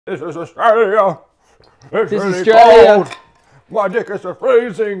This is Australia. It's This is really Australia. cold. My dick is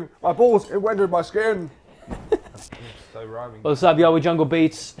freezing. My balls invented my skin. So rhyming. What's up, y'all? We Jungle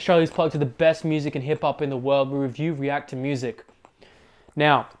Beats. Australia's plug to the best music and hip hop in the world. We review, react to music.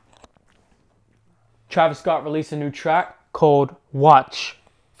 Now, Travis Scott released a new track called Watch,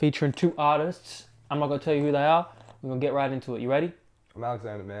 featuring two artists. I'm not gonna tell you who they are. We're gonna get right into it. You ready? I'm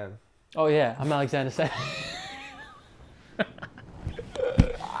Alexander Mann. Oh yeah, I'm Alexander Say.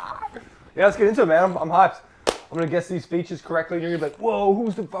 Yeah, let's get into it, man. I'm hyped. I'm gonna guess these features correctly, and you're gonna be like, "Whoa,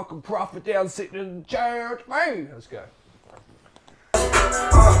 who's the fucking prophet down sitting in the chair? It's me." Let's go. Look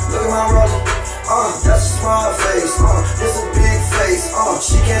at my rollie, that's a small face, this a big face,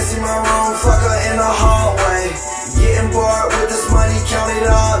 she can't see my room, fuck her in the hallway, getting bored with this money, count it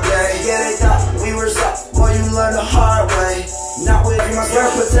all day, yeah they thought we were soft, boy you learn the hard way, not with you, my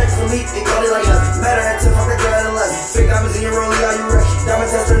girl protect for me, it got it like hell, matter at 10, fuck a girl at 11, fake diamonds in your rollie, are you ready,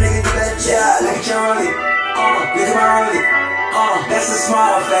 diamond tester nigga, you better check, look at your rollie, look at my rollie. That's a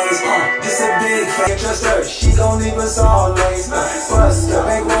small face, this a big face. Trust her, she gon' leave us always. Bust the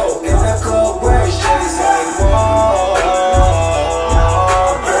big roll in the club where she's like, whoa.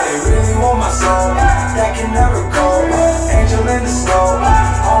 They really want my soul, that can never go. Angel in the snow,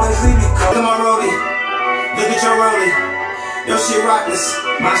 always leave me cold. Look at my rollie, look at your rollie. Your shit rockless,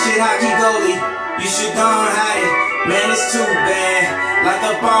 my shit hockey goalie. You should go and hide it, man it's too bad. Like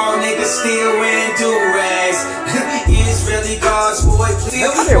a ball nigga still wearing do-rags. It's really God's boy, please.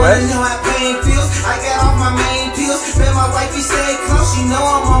 Wanna know how pain feels? I got off my main pills. Bet my wifey stay close, she know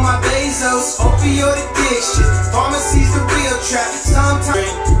I'm on my Bezos. Opioid addiction, pharmacy's the real trap.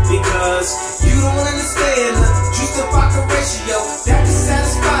 Sometimes because you don't understand the juice to vodka ratio. That can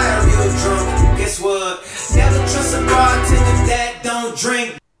satisfy a real drunk. Guess what? Never trust a bartender that don't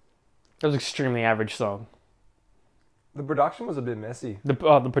drink. That was an extremely average song. The production was a bit messy. The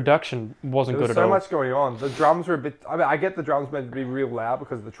production wasn't good at all. There was so much going on. The drums were a bit... I mean, I get the drums meant to be real loud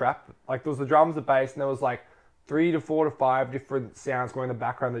because of the trap. Like, there was the drums, the bass, and there was like 3 to 4 to 5 different sounds going in the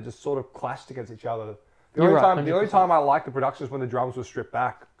background that just sort of clashed against each other. The only time I liked the production is when the drums were stripped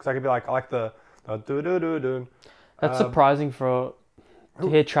back. Because I could be like, I like the do-do-do-do. That's surprising to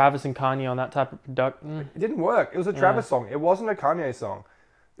hear Travis and Kanye on that type of production. It didn't work. It was a Travis song. It wasn't a Kanye song.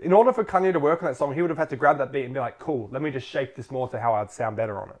 In order for Kanye to work on that song, he would have had to grab that beat and be like, cool, let me just shape this more to how I'd sound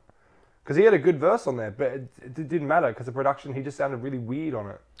better on it. Because he had a good verse on there, but it didn't matter because the production, he just sounded really weird on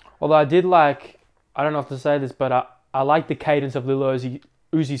it. Although I did like, I don't know if to say this, but I like the cadence of Lil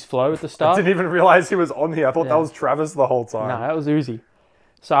Uzi's flow at the start. I didn't even realize he was on here. I thought that was Travis the whole time. No, that was Uzi.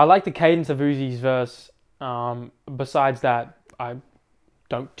 So I like the cadence of Uzi's verse. Besides that, I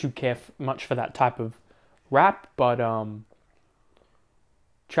don't too care much for that type of rap, but...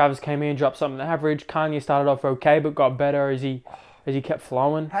 Travis came in, dropped something average. Kanye started off okay, but got better as he kept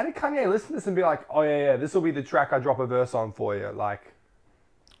flowing. How did Kanye listen to this and be like, oh yeah, this will be the track I drop a verse on for you? Like,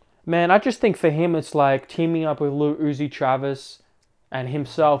 man, I just think for him, it's like teaming up with Lil Uzi, Travis, and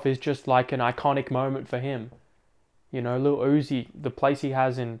himself is just like an iconic moment for him. You know, Lil Uzi, the place he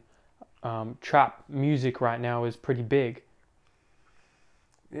has in trap music right now is pretty big.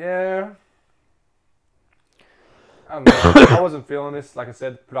 Yeah. I wasn't feeling this. Like I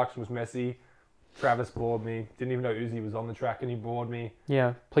said, production was messy. Travis bored me. Didn't even know Uzi was on the track and he bored me.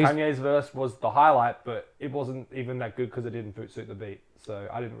 Yeah, please. Kanye's verse was the highlight, but it wasn't even that good because it didn't suit the beat. So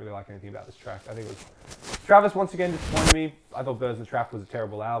I didn't really like anything about this track. I think it was... Travis once again disappointed me. I thought Birds in the Trap was a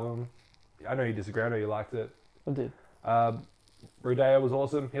terrible album. I know you disagree. I know you liked it. I did. Rodeo was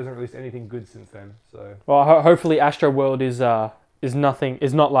awesome. He hasn't released anything good since then. So hopefully Astroworld is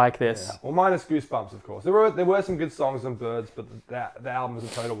not like this. Yeah. Well, minus Goosebumps, of course. There were some good songs on Birds, but the album as a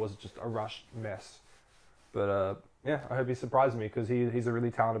total was just a rushed mess. But yeah, I hope he surprised me because he's a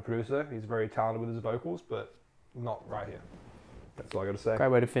really talented producer. He's very talented with his vocals, but not right here. That's all I got to say. Great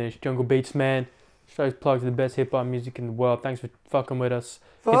way to finish. Jungle Beats, man. Show's plug to the best hip hop music in the world. Thanks for fucking with us.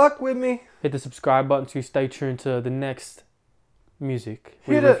 Fuck with me. Hit the subscribe button to stay tuned to the next music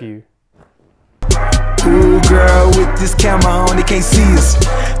we Hit it. review. Ooh, girl, with this camera on, they can't see us.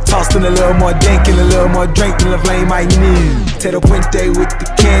 Tossed in a little more dank and a little more drink than the flame might need. Tato Puente with the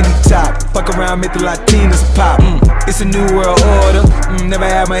candy top. Fuck around, make the Latinas pop. It's a new world order. Never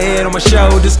had my head on my shoulders.